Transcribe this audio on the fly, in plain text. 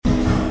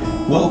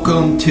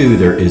Welcome to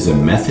There Is a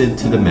Method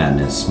to the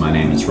Madness. My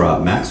name is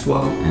Rob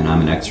Maxwell, and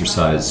I'm an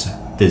exercise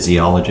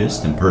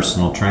physiologist and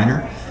personal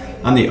trainer.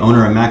 I'm the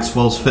owner of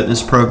Maxwell's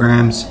Fitness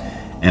Programs,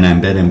 and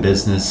I've been in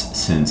business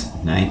since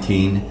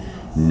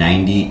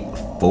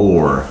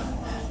 1994.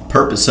 The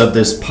purpose of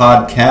this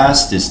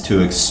podcast is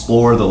to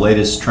explore the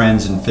latest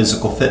trends in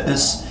physical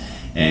fitness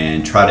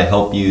and try to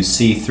help you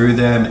see through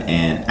them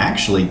and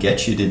actually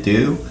get you to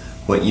do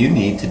what you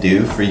need to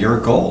do for your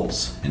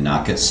goals and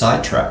not get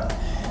sidetracked.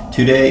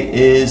 Today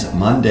is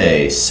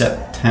Monday,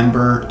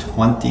 September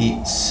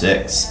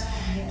 26th,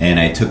 and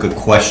I took a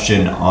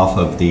question off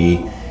of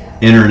the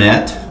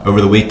internet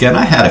over the weekend.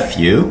 I had a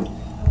few.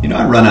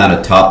 I run out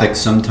of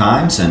topics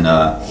sometimes, and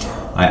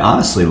I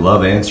honestly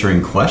love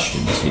answering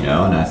questions,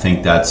 and I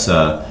think that's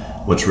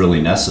what's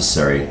really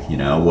necessary.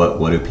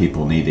 What do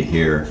people need to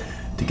hear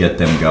to get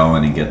them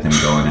going and get them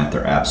going at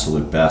their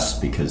absolute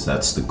best, because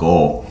that's the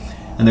goal.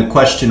 And the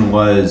question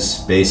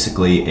was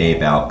basically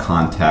about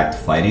contact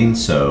fighting,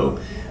 so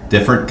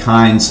different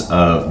kinds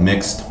of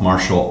mixed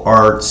martial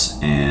arts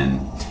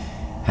and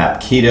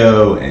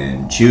Hapkido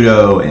and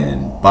judo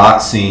and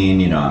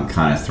boxing. I'm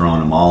kind of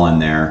throwing them all in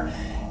there.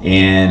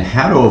 And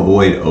how to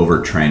avoid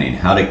overtraining,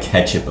 how to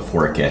catch it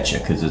before it gets you,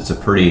 because it's a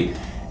pretty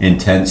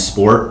intense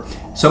sport.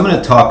 So I'm going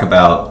to talk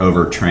about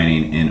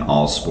overtraining in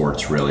all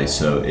sports, really,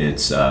 so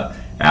it's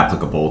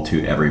applicable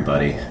to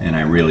everybody, and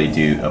I really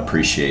do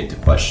appreciate the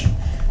question.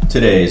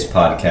 Today's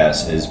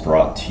podcast is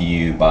brought to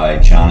you by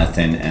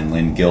Jonathan and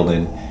Lynn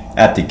Gilden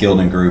at the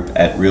Gilden Group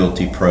at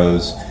Realty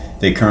Pros.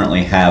 They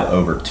currently have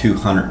over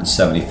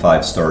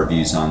 275 star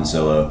reviews on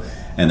Zillow,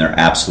 and they're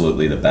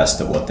absolutely the best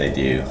at what they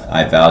do.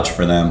 I vouch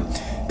for them.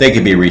 They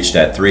can be reached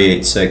at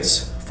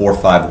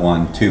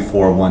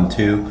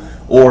 386-451-2412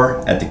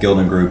 or at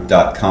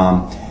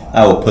thegildengroup.com.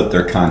 I will put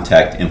their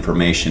contact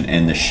information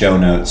in the show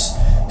notes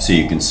so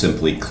you can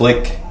simply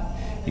click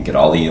and get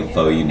all the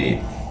info you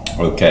need.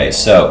 Okay,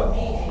 so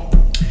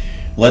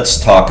let's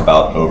talk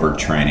about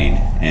overtraining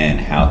and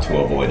how to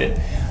avoid it.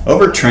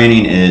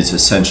 Overtraining is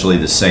essentially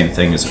the same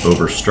thing as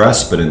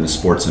overstress, but in the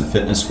sports and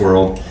fitness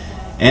world,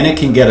 and it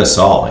can get us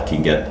all. It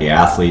can get the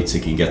athletes,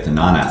 it can get the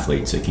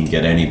non-athletes, it can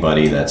get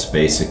anybody that's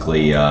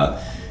basically,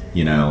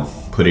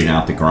 putting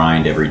out the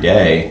grind every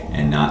day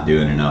and not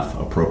doing enough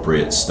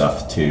appropriate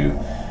stuff to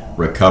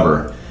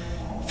recover.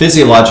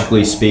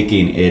 Physiologically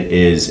speaking, it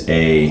is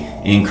a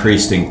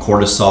increase in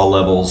cortisol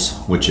levels,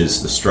 which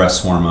is the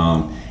stress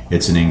hormone.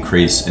 It's an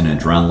increase in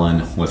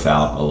adrenaline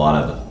without a lot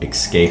of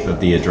escape of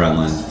the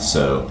adrenaline.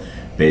 So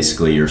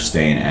basically you're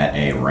staying at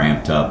a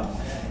ramped up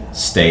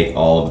state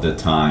all of the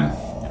time.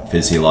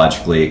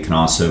 Physiologically, it can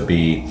also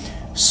be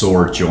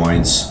sore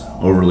joints,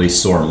 overly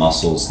sore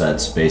muscles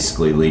that's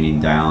basically leaning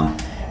down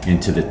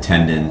into the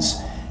tendons.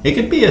 It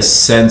could be a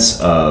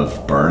sense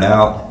of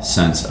burnout,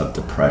 sense of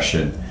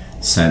depression,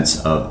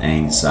 sense of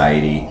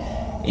anxiety.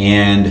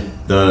 And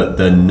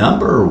the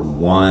number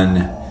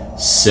one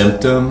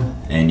symptom,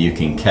 and you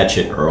can catch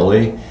it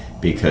early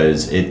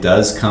because it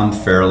does come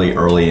fairly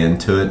early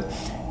into it,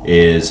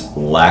 is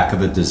lack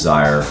of a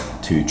desire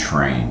to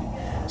train.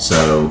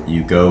 So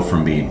you go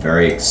from being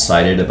very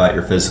excited about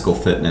your physical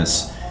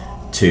fitness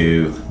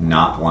to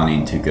not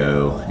wanting to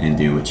go and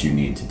do what you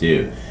need to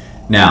do.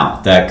 Now,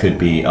 that could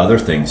be other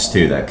things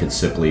too. That could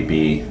simply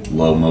be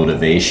low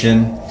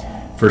motivation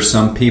for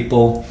some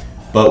people.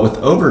 But with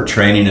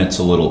overtraining, it's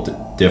a little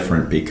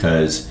different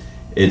because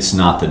it's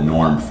not the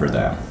norm for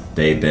them.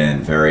 They've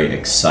been very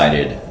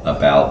excited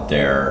about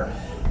their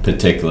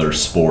particular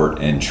sport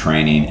and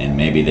training, and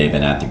maybe they've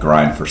been at the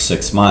grind for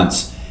 6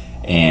 months,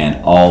 and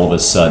all of a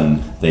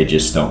sudden they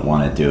just don't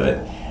want to do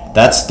it.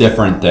 That's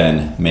different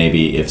than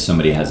maybe if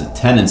somebody has a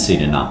tendency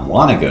to not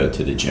want to go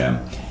to the gym.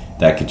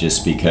 That could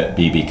just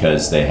be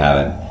because they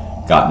haven't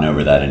gotten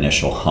over that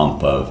initial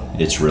hump of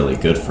it's really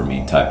good for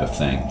me type of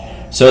thing.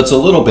 So it's a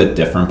little bit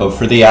different, but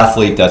for the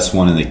athlete, that's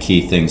one of the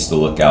key things to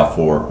look out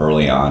for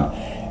early on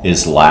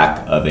is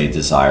lack of a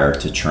desire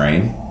to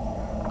train.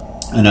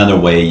 Another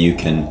way you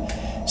can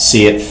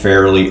see it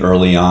fairly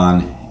early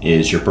on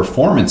is your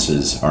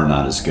performances are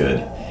not as good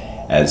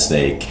as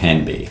they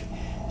can be.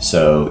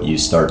 So you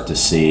start to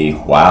see,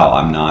 wow,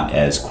 I'm not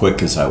as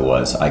quick as I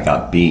was. I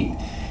got beat.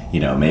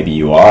 Maybe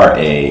you are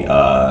a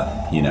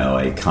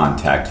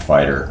contact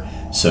fighter,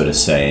 so to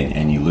say,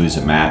 and you lose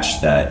a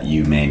match that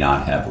you may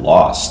not have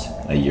lost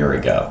a year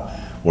ago.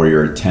 Or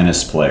you're a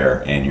tennis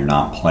player and you're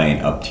not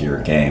playing up to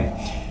your game.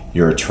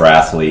 You're a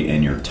triathlete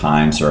and your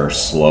times are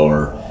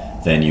slower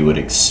than you would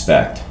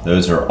expect.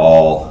 Those are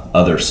all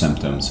other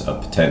symptoms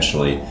of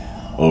potentially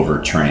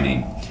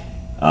overtraining.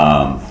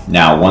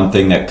 Now, one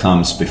thing that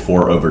comes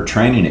before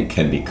overtraining, it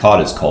can be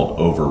caught, is called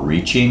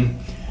overreaching.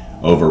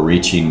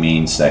 Overreaching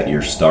means that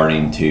you're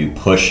starting to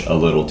push a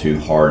little too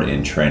hard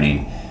in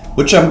training,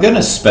 which I'm going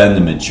to spend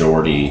the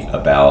majority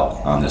about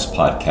on this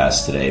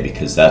podcast today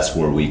because that's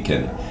where we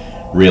can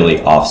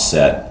really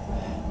offset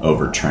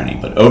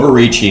overtraining. But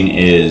overreaching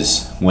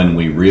is when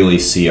we really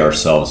see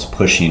ourselves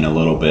pushing a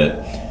little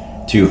bit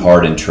too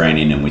hard in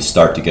training and we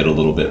start to get a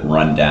little bit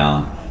run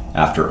down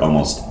after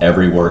almost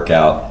every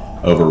workout,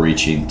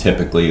 overreaching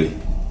typically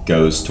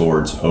goes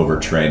towards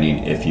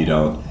overtraining. If you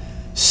don't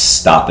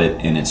stop it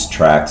in its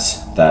tracks,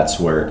 that's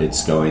where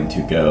it's going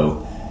to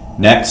go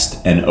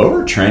next. And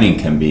overtraining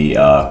can be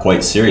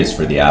quite serious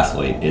for the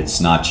athlete.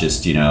 It's not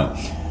just,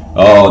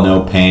 oh,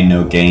 no pain,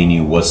 no gain,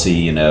 you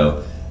wussy,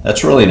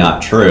 That's really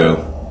not true.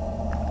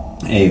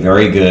 A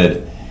very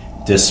good,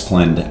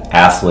 disciplined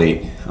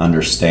athlete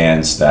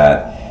understands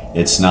that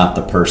it's not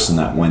the person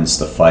that wins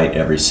the fight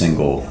every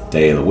single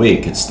day of the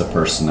week. It's the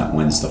person that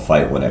wins the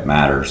fight when it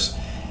matters.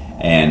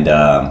 And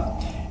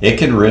it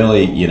can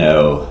really,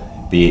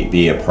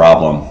 be a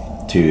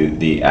problem to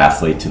the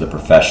athlete, to the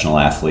professional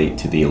athlete,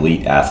 to the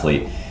elite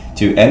athlete,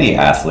 to any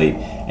athlete,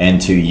 and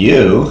to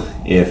you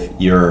if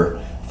your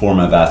form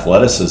of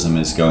athleticism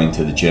is going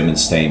to the gym and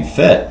staying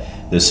fit.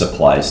 This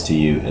applies to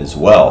you as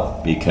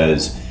well,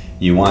 because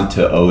you want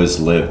to always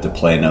live to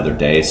play another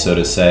day, so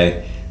to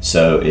say.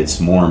 So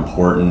it's more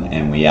important,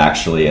 and we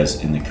actually,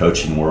 as in the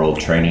coaching world,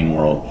 training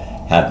world,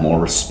 have more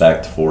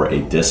respect for a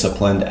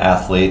disciplined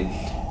athlete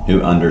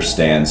who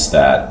understands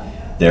that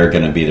they're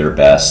going to be their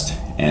best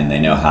and they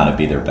know how to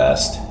be their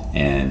best,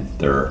 and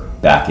they're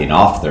backing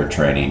off their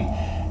training.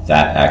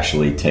 That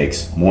actually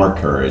takes more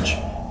courage,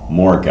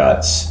 more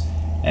guts,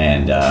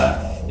 and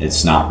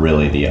it's not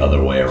really the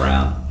other way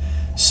around.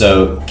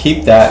 So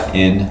keep that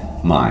in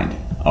mind.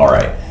 All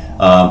right.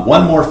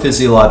 One more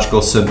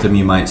physiological symptom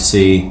you might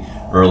see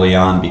early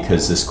on,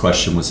 because this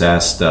question was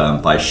asked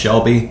by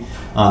Shelby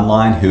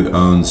online, who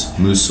owns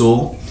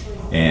Musul,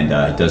 and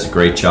does a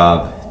great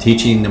job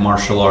teaching the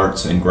martial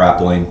arts and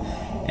grappling.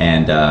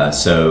 And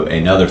so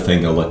another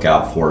thing to look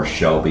out for,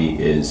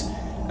 Shelby, is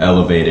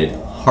elevated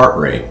heart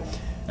rate.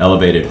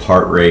 Elevated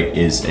heart rate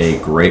is a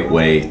great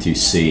way to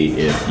see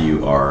if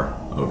you are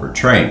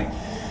overtrained.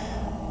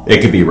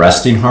 It could be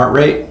resting heart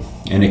rate,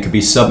 and it could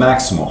be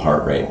submaximal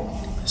heart rate.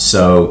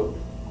 So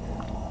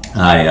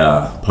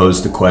I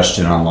posed a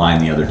question online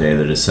the other day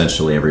that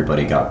essentially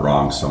everybody got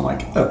wrong. So I'm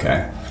like,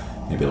 okay,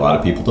 maybe a lot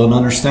of people don't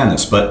understand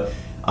this, but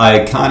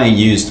I kind of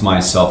used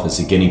myself as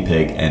a guinea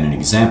pig and an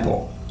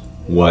example.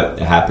 What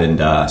happened,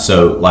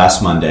 so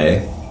last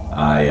Monday,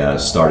 I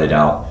started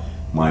out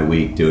my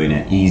week doing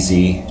an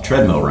easy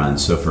treadmill run.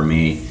 So for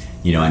me,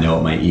 I know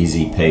what my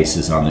easy pace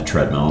is on the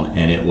treadmill,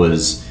 and it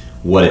was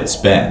what it's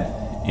been.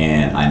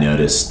 And I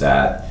noticed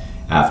that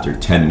after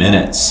 10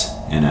 minutes,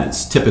 and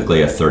it's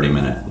typically a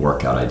 30-minute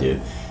workout I do,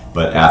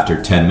 but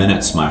after 10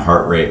 minutes, my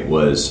heart rate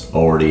was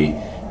already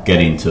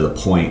getting to the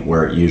point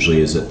where it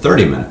usually is at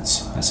 30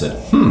 minutes. I said,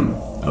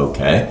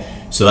 okay.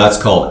 So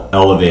that's called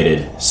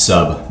elevated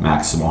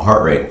sub-maximal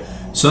heart rate.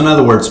 So in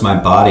other words, my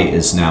body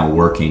is now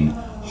working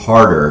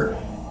harder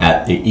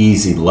at the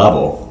easy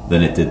level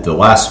than it did the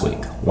last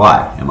week.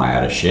 Why? Am I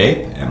out of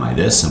shape? Am I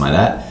this? Am I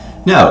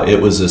that? No, it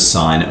was a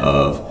sign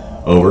of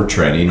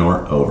overtraining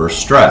or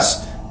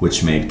overstress,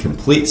 which made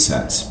complete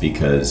sense,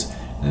 because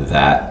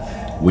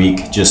that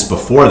week just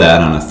before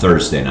that, on a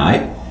Thursday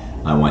night,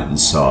 I went and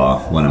saw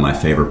one of my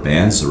favorite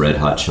bands, the Red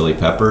Hot Chili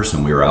Peppers,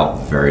 and we were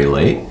out very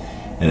late.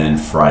 And then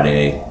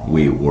Friday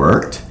we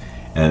worked,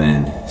 and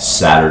then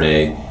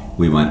Saturday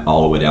we went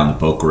all the way down to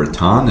Boca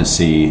Raton to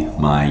see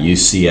my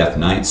UCF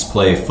Knights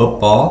play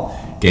football.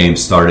 Game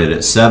started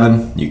at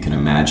 7. You can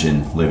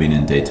imagine, living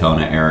in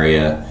Daytona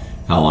area,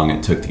 how long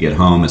it took to get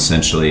home.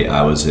 Essentially,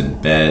 I was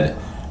in bed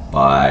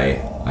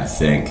by, I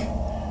think,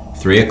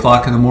 3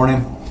 o'clock in the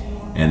morning,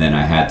 and then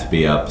I had to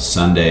be up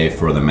Sunday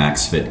for the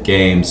Max Fit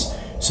Games.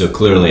 So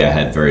clearly I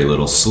had very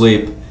little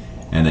sleep,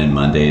 and then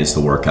Monday is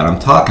the workout I'm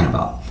talking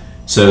about.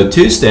 So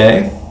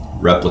Tuesday,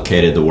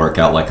 replicated the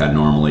workout like I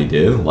normally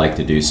do. Like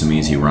to do some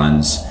easy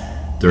runs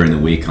during the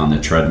week on the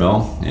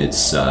treadmill.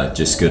 It's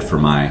just good for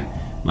my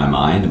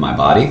mind and my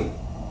body.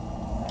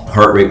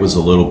 Heart rate was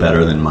a little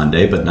better than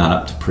Monday, but not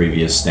up to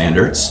previous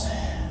standards.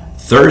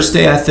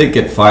 Thursday, I think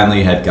it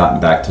finally had gotten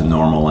back to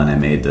normal, and I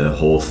made the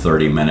whole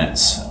 30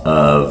 minutes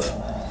of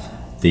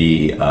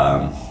the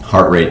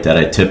heart rate that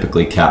I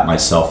typically cap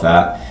myself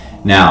at.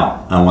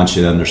 Now, I want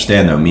you to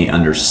understand, though, me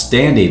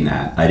understanding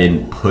that, I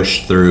didn't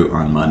push through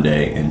on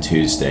Monday and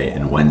Tuesday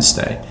and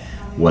Wednesday.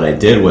 What I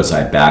did was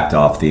I backed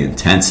off the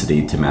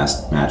intensity to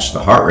match the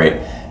heart rate,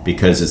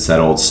 because it's that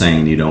old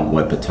saying, you don't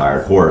whip a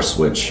tired horse,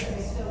 which,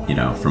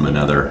 from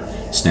another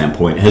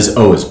standpoint, has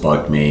always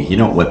bugged me. You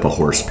don't whip a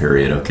horse,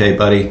 period, okay,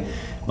 buddy?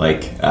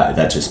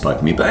 That just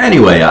bugged me. But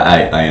anyway,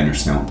 I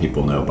understand what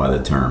people know by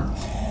the term.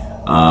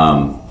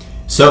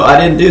 So I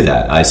didn't do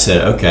that. I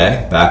said,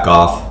 okay, back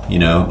off,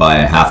 by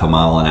a half a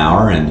mile an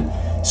hour and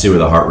see where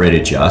the heart rate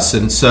adjusts.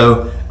 And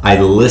so I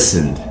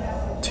listened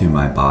to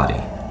my body.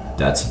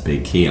 That's a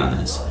big key on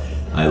this.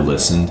 I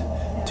listened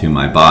to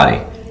my body.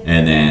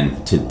 And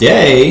then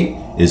today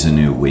is a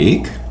new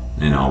week,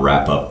 and I'll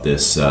wrap up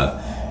this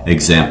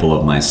example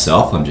of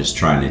myself. I'm just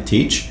trying to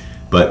teach,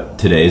 but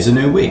today is a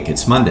new week.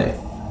 It's Monday.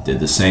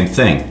 Did the same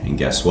thing, and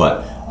guess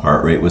what?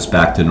 Heart rate was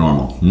back to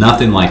normal.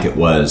 Nothing like it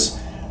was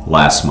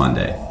last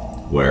Monday,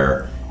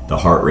 where the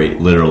heart rate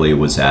literally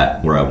was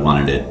at where I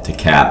wanted it to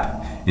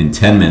cap in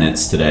 10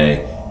 minutes.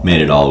 Today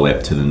made it all the way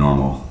up to the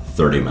normal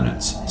 30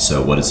 minutes.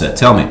 So what does that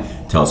tell me?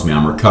 It tells me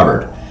I'm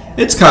recovered.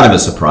 It's kind of a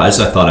surprise.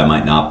 I thought I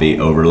might not be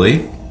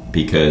overly,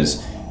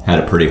 because had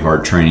a pretty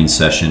hard training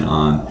session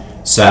on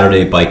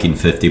Saturday, biking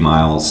 50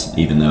 miles,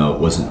 even though it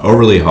wasn't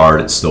overly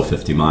hard, it's still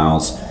 50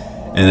 miles,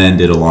 and then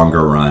did a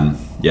longer run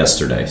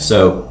yesterday.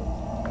 So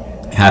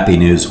happy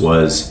news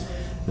was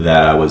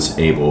that I was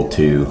able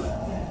to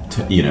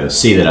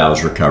see that I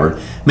was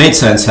recovered. Made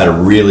sense, had a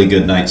really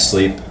good night's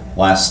sleep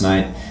last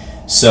night.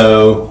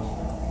 So,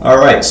 all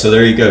right, so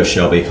there you go,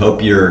 Shelby.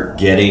 Hope you're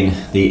getting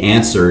the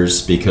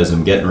answers, because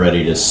I'm getting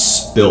ready to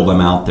spill them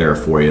out there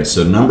for you.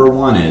 So number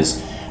one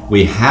is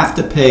we have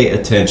to pay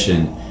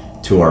attention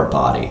to our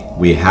body.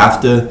 We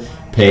have to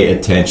pay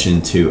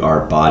attention to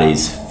our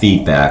body's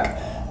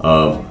feedback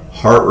of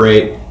heart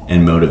rate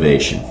and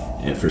motivation.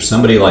 And for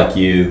somebody like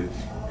you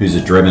who's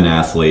a driven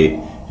athlete,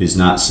 who's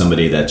not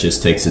somebody that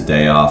just takes a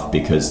day off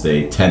because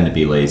they tend to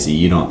be lazy,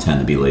 you don't tend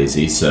to be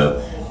lazy. So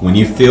when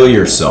you feel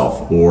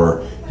yourself,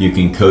 or you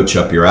can coach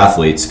up your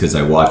athletes, because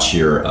I watch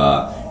your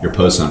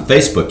posts on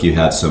Facebook, you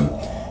have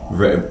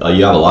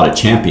a lot of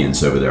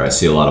champions over there. I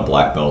see a lot of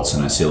black belts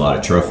and I see a lot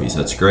of trophies.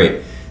 That's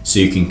great. So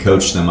you can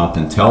coach them up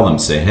and tell them,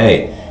 say,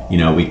 hey,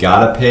 we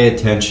got to pay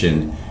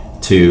attention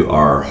to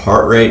our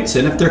heart rates.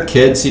 And if they're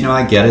kids,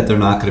 I get it. They're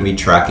not going to be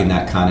tracking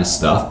that kind of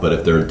stuff. But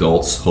if they're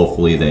adults,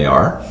 hopefully they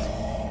are.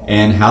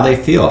 And how they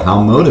feel,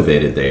 how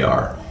motivated they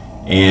are.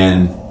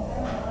 And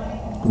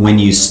when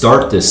you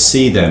start to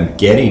see them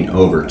getting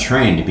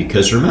overtrained,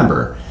 because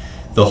remember,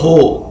 the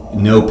whole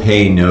no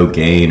pain, no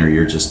gain, or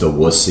you're just a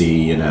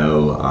wussy,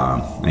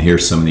 I hear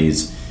some of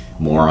these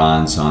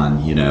morons on,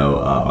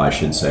 I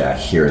shouldn't say I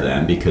hear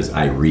them, because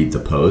I read the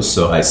posts.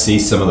 So I see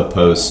some of the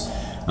posts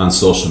on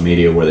social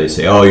media where they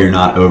say, oh, you're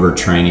not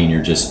overtraining,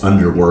 you're just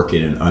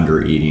underworking and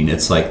undereating.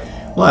 It's like,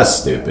 well, that's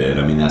stupid.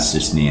 I mean, that's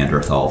just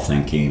Neanderthal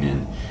thinking.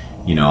 And,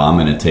 I'm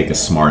going to take a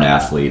smart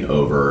athlete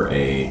over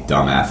a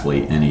dumb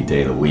athlete any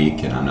day of the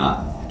week. And I'm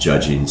not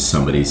judging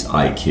somebody's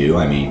IQ.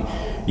 I mean,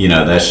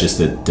 that's just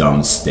a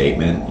dumb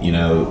statement.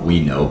 We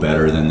know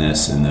better than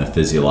this in the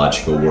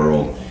physiological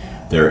world.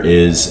 There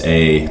is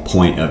a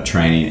point of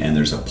training and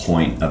there's a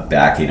point of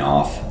backing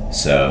off.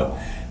 So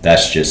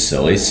that's just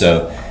silly.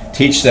 So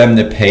teach them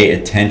to pay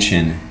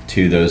attention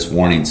to those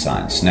warning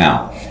signs.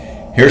 Now,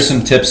 here's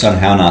some tips on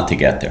how not to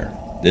get there.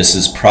 This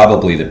is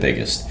probably the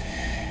biggest.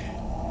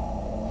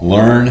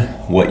 Learn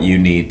what you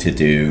need to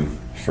do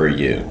for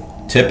you.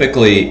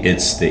 Typically,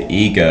 it's the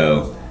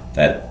ego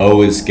that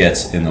always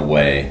gets in the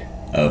way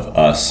of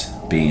us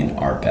being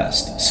our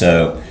best.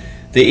 So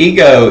the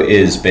ego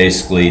is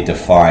basically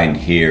defined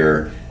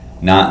here,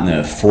 not in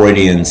the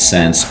Freudian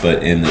sense,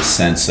 but in the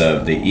sense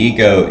of the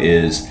ego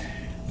is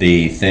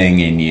the thing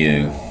in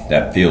you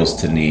that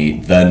feels the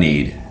need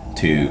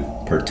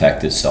to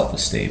protect its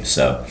self-esteem.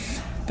 So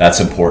that's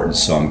important,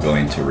 so I'm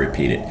going to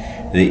repeat it.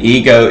 The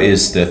ego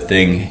is the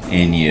thing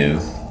in you,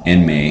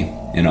 in me,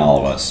 in all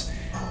of us,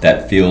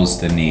 that feels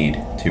the need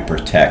to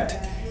protect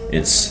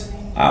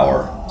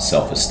our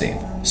self-esteem.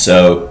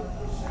 So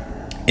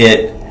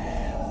it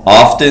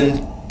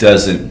often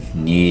doesn't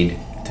need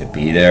to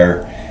be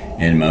there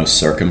in most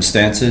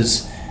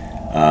circumstances.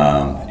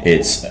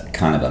 It's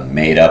kind of a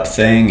made-up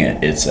thing.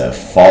 It's a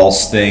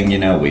false thing.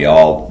 We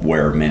all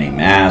wear many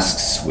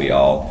masks. We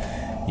all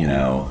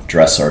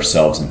dress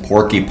ourselves in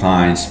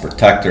porcupines to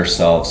protect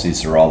ourselves.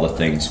 These are all the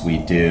things we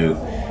do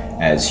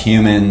as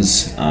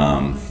humans.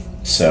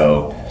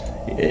 So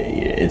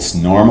it's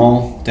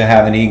normal to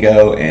have an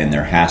ego, and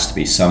there has to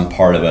be some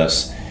part of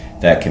us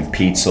that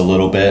competes a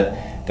little bit.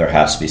 There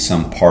has to be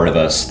some part of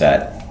us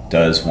that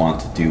does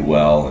want to do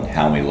well in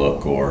how we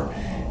look, or,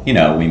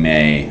 we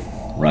may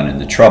run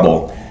into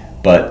trouble.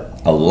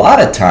 But a lot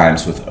of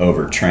times with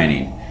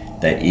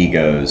overtraining, that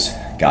ego's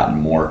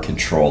gotten more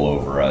control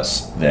over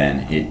us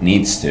than it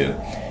needs to.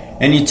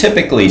 And you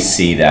typically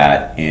see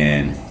that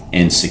in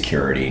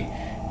insecurity.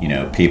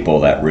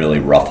 People that really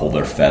ruffle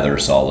their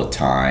feathers all the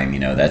time,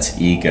 that's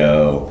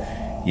ego.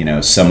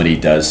 Somebody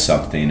does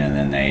something and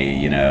then they,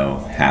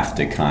 have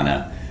to kind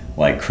of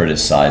like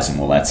criticize them.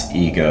 Well, that's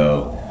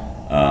ego.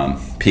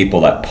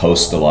 People that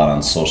post a lot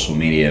on social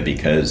media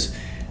because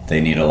they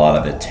need a lot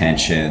of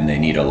attention, they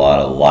need a lot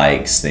of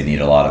likes, they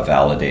need a lot of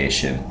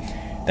validation.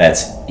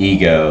 That's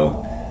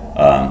ego.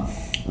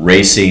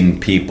 Racing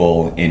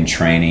people in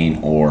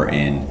training, or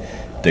in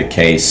the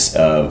case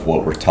of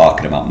what we're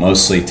talking about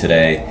mostly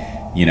today,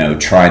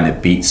 trying to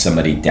beat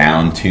somebody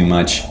down too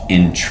much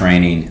in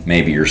training.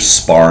 Maybe you're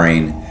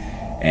sparring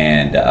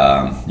and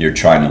you're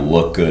trying to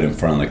look good in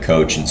front of the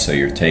coach, and so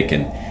you're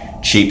taking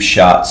cheap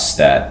shots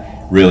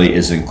that really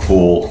isn't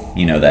cool.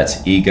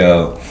 That's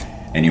ego.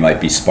 And you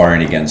might be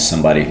sparring against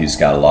somebody who's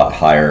got a lot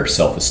higher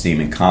self-esteem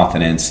and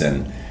confidence,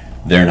 and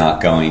they're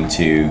not going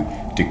to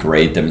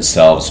degrade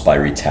themselves by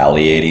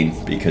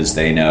retaliating, because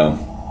they know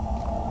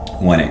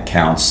when it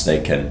counts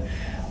they can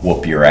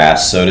whoop your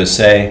ass, so to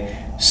say.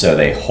 So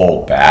they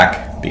hold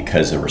back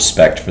because of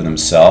respect for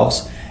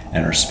themselves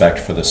and respect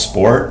for the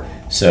sport.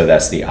 So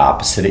that's the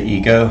opposite of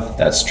ego.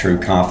 That's true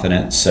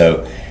confidence.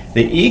 So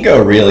the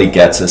ego really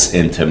gets us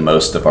into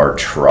most of our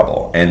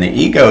trouble. And the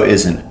ego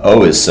isn't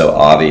always so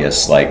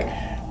obvious, like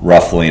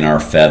ruffling our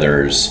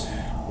feathers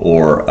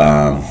or,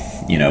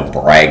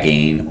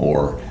 bragging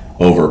or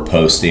over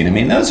posting. I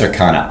mean, those are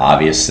kind of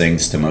obvious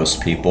things to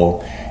most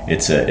people.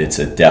 It's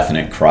a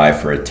definite cry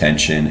for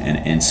attention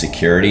and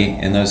insecurity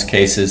in those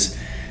cases.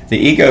 The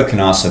ego can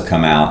also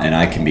come out, and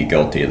I can be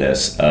guilty of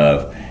this,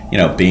 of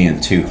being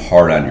too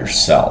hard on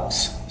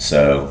yourselves.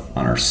 So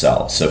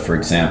for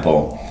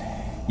example,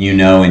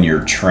 in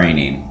your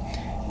training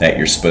that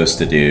you're supposed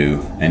to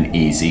do an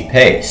easy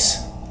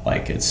pace,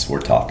 like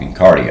we're talking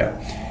cardio,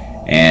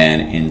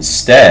 and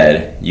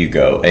instead you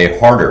go a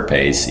harder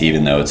pace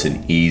even though it's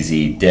an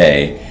easy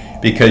day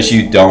because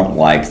you don't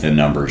like the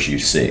numbers you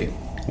see.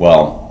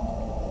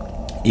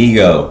 Well,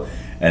 ego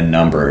and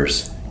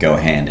numbers go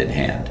hand in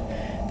hand.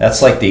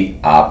 That's like the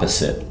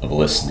opposite of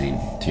listening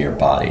to your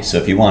body. So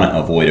if you want to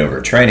avoid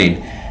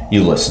overtraining,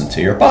 you listen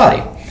to your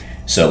body.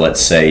 So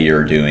let's say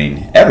you're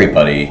doing not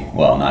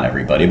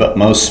everybody, but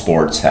most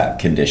sports have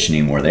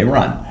conditioning where they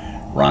run.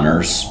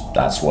 Runners,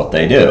 that's what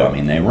they do. I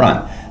mean, they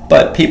run.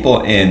 But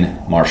people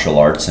in martial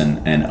arts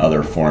and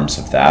other forms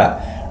of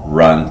that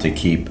run to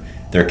keep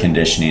their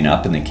conditioning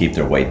up and they keep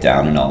their weight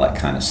down and all that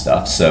kind of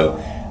stuff. So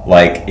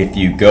like if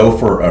you go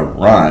for a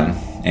run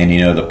and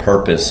the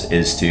purpose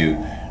is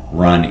to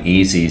run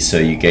easy so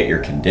you get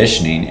your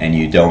conditioning and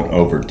you don't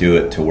overdo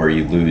it to where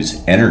you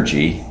lose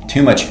energy,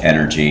 too much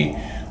energy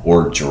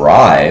or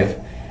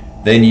drive,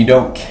 then you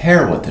don't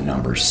care what the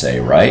numbers say,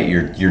 right?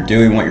 You're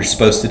doing what you're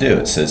supposed to do.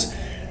 It says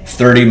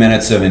 30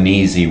 minutes of an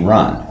easy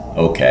run.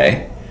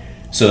 Okay.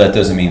 So that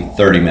doesn't mean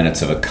 30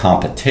 minutes of a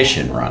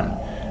competition run.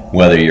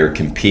 Whether you're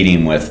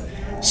competing with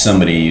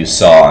somebody you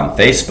saw on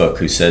Facebook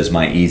who says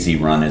my easy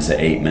run is an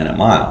 8-minute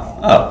mile.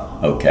 Oh,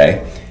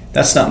 okay.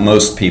 That's not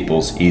most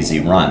people's easy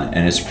run,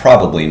 and it's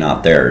probably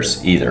not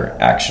theirs either,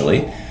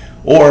 actually.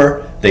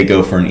 Or they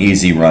go for an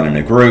easy run in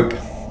a group,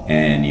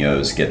 and you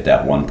always get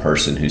that one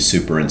person who's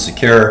super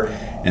insecure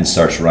and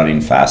starts running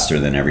faster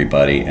than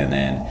everybody, and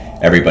then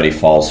everybody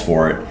falls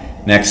for it.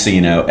 Next thing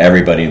you know,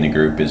 everybody in the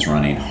group is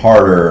running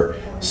harder.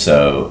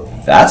 So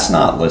that's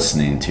not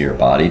listening to your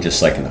body,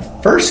 just like in the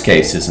first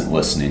case isn't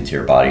listening to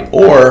your body.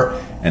 Or,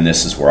 and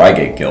this is where I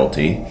get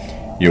guilty,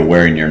 you're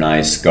wearing your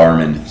nice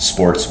Garmin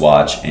sports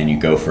watch and you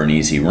go for an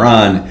easy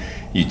run.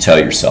 You tell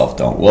yourself,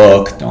 don't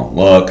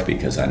look,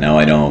 because I know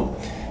I don't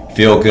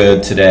feel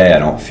good today. I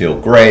don't feel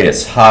great.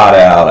 It's hot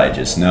out. I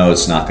just know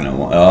it's not going to,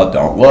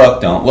 don't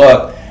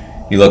look.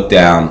 You look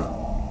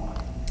down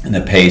and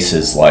the pace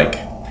is like,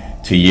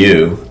 to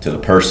you, to the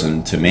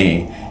person, to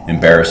me,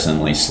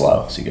 embarrassingly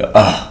slow. So you go,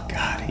 oh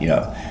God,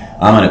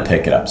 I'm going to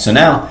pick it up. So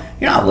now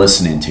you're not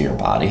listening to your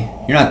body.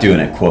 You're not doing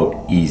a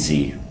quote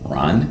easy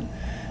run.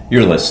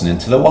 You're listening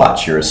to the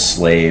watch. You're a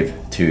slave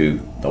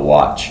to the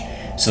watch.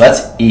 So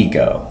that's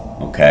ego,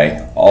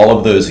 okay? All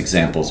of those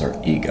examples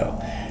are ego.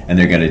 And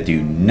they're going to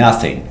do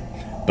nothing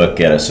but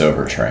get us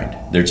overtrained.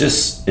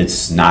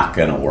 It's not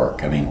going to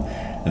work. I mean,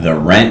 the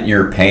rent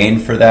you're paying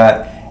for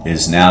that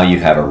is now you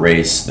have a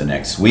race the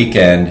next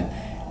weekend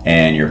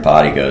and your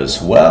body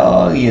goes,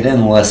 well, you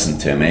didn't listen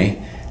to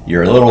me.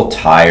 You're a little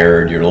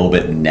tired. You're a little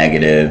bit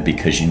negative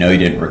because you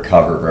didn't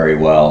recover very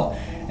well.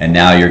 And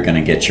now you're going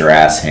to get your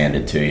ass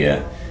handed to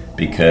you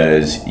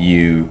because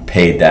you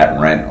paid that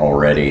rent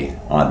already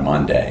on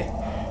Monday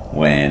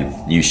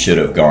when you should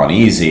have gone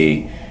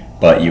easy,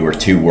 but you were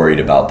too worried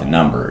about the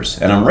numbers.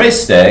 And on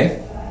race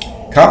day,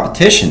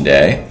 competition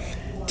day,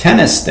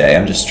 tennis day,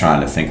 I'm just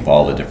trying to think of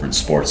all the different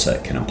sports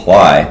that can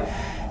apply.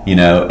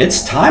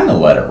 It's time to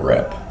let it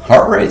rip.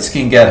 Heart rates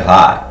can get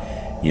high.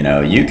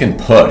 You can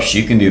push,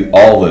 you can do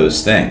all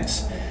those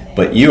things,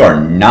 but you are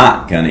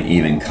not going to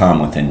even come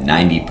within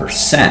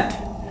 90%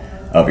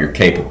 of your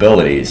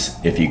capabilities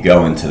if you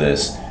go into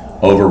this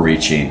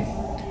overreaching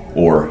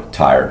or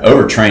tired.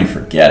 Overtrained,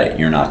 forget it.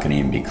 You're not going to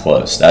even be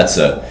close. That's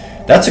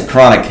a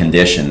chronic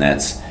condition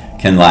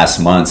can last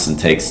months and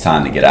takes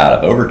time to get out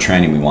of.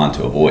 Overtraining we want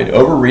to avoid.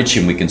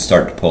 Overreaching we can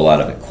start to pull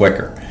out of it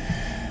quicker.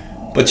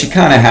 But you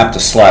kind of have to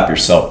slap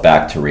yourself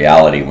back to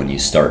reality when you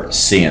start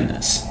seeing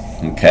this.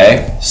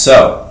 Okay?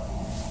 So,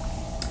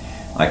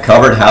 I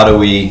covered how do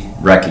we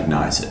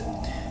recognize it.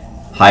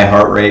 High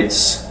heart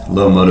rates,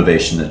 low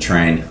motivation to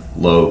train,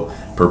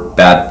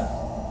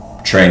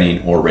 bad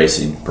training or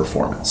racing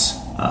performance.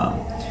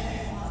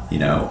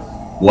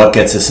 What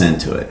gets us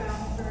into it?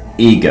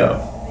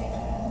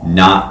 Ego,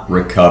 not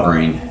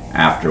recovering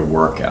after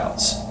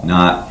workouts,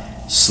 not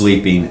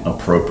sleeping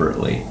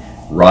appropriately,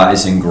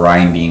 rise and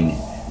grinding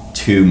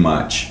too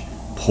much,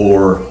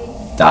 poor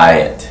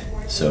diet,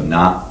 so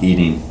not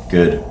eating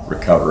good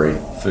recovery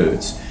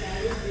foods.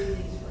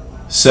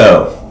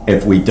 So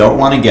if we don't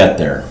want to get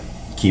there,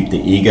 keep the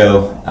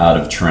ego out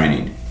of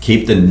training.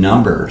 Keep the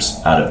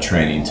numbers out of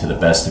training to the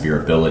best of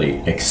your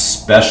ability,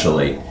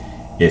 especially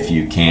if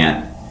you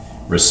can't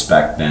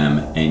respect them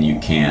and you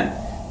can't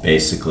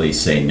basically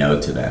say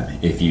no to them.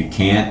 If you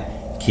can't,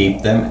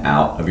 keep them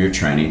out of your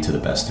training to the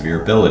best of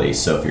your ability.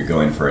 So if you're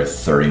going for a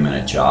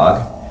 30-minute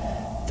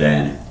jog,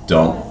 then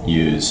don't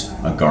use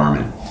a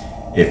Garmin.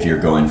 If you're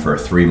going for a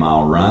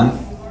 3-mile run,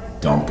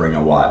 don't bring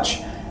a watch.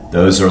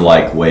 Those are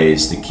like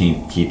ways to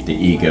keep the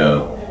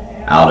ego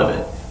out of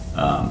it.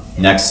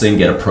 Next thing,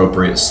 get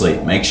appropriate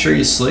sleep. Make sure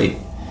you sleep.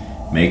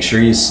 Make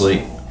sure you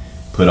sleep.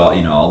 Put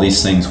all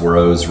these things we're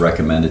always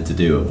recommended to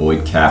do.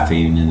 Avoid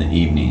caffeine in the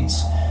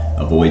evenings.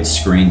 Avoid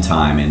screen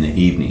time in the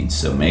evenings.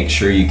 So make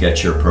sure you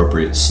get your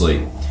appropriate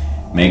sleep.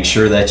 Make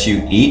sure that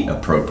you eat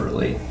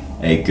appropriately.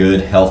 A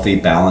good, healthy,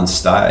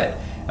 balanced diet.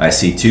 I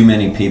see too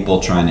many people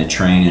trying to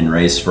train and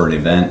race for an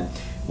event,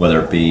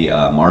 whether it be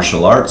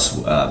martial arts.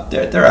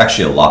 They're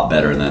actually a lot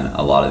better than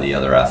a lot of the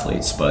other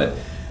athletes, but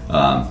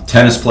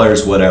tennis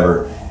players,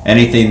 whatever,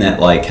 anything that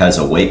like has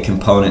a weight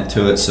component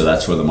to it, so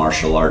that's where the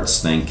martial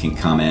arts thing can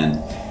come in.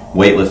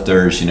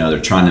 Weightlifters, they're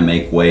trying to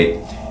make weight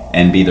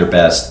and be their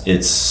best.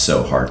 It's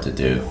so hard to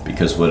do,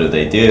 because what do?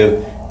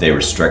 They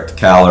restrict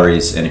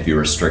calories, and if you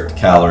restrict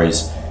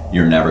calories,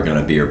 you're never going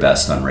to be your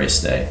best on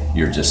race day.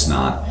 You're just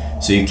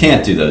not. So you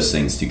can't do those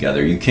things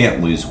together. You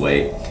can't lose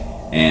weight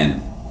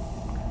and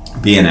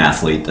be an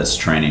athlete that's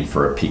training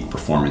for a peak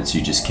performance.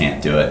 You just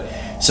can't do it.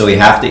 So we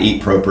have to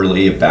eat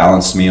properly,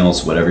 balanced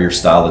meals, whatever your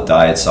style of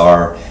diets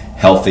are,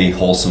 healthy,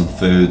 wholesome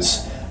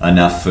foods,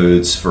 going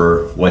foods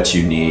for what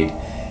you need,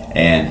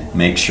 and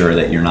make sure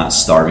that you're not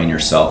starving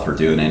yourself or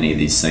doing any of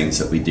these things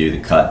that we do to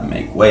cut and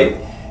make weight.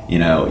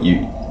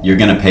 You're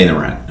going to pay the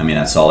rent. I mean,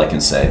 that's all I can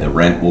say. The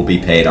rent will be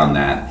paid on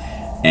that,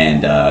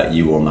 and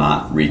you will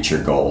not reach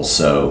your goals.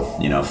 So,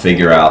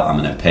 figure out, I'm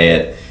going to pay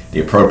it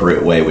the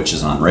appropriate way, which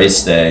is on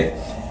race day,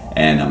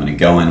 and I'm going to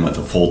go in with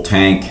a full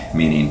tank,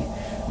 meaning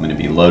I'm going to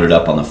be loaded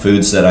up on the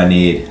foods that I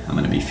need. I'm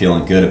going to be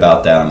feeling good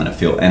about that. I'm going to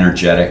feel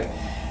energetic.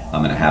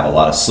 I'm going to have a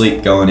lot of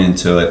sleep going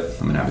into it.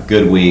 I'm going to have a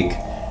good week.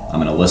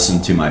 I'm going to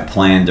listen to my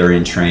plan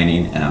during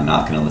training, and I'm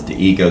not going to let the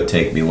ego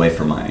take me away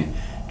from my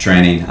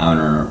training.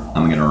 I'm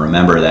going to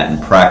remember that in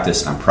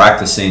practice, I'm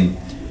practicing.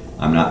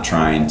 I'm not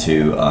trying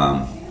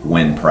to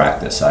win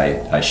practice.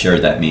 I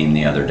shared that meme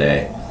the other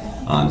day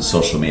on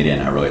social media,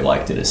 and I really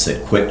liked it. It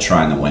said, quit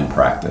trying to win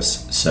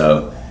practice.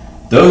 So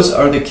those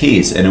are the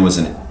keys, and it was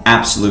an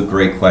absolute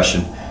great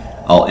question.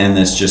 I'll end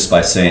this just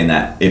by saying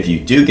that if you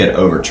do get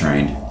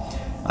overtrained,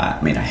 I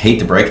hate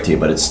to break it to you,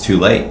 but it's too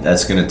late.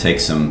 That's going to take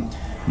some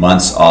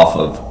months off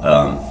of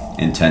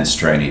intense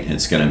training.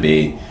 It's going to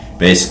be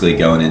basically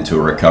going into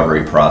a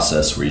recovery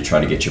process where you try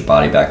to get your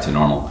body back to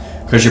normal,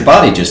 because your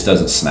body just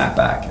doesn't snap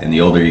back, and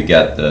the older you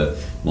get, the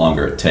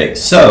longer it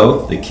takes.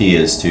 So the key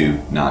is to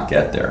not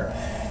get there.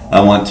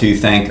 I want to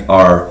thank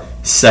our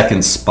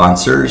second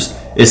sponsors,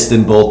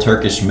 Istanbul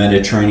Turkish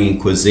Mediterranean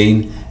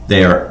Cuisine.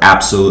 They are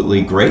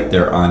absolutely great.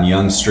 They're on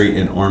Young Street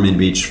in Ormond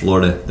Beach,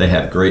 Florida. They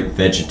have great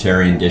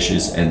vegetarian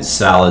dishes and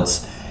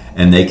salads,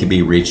 and they can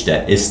be reached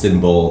at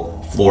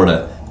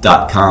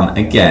istanbulflorida.com.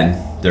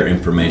 Again, their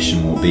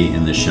information will be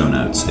in the show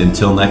notes.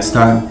 Until next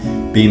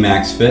time, be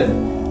Max Fit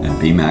and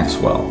be Max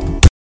Well.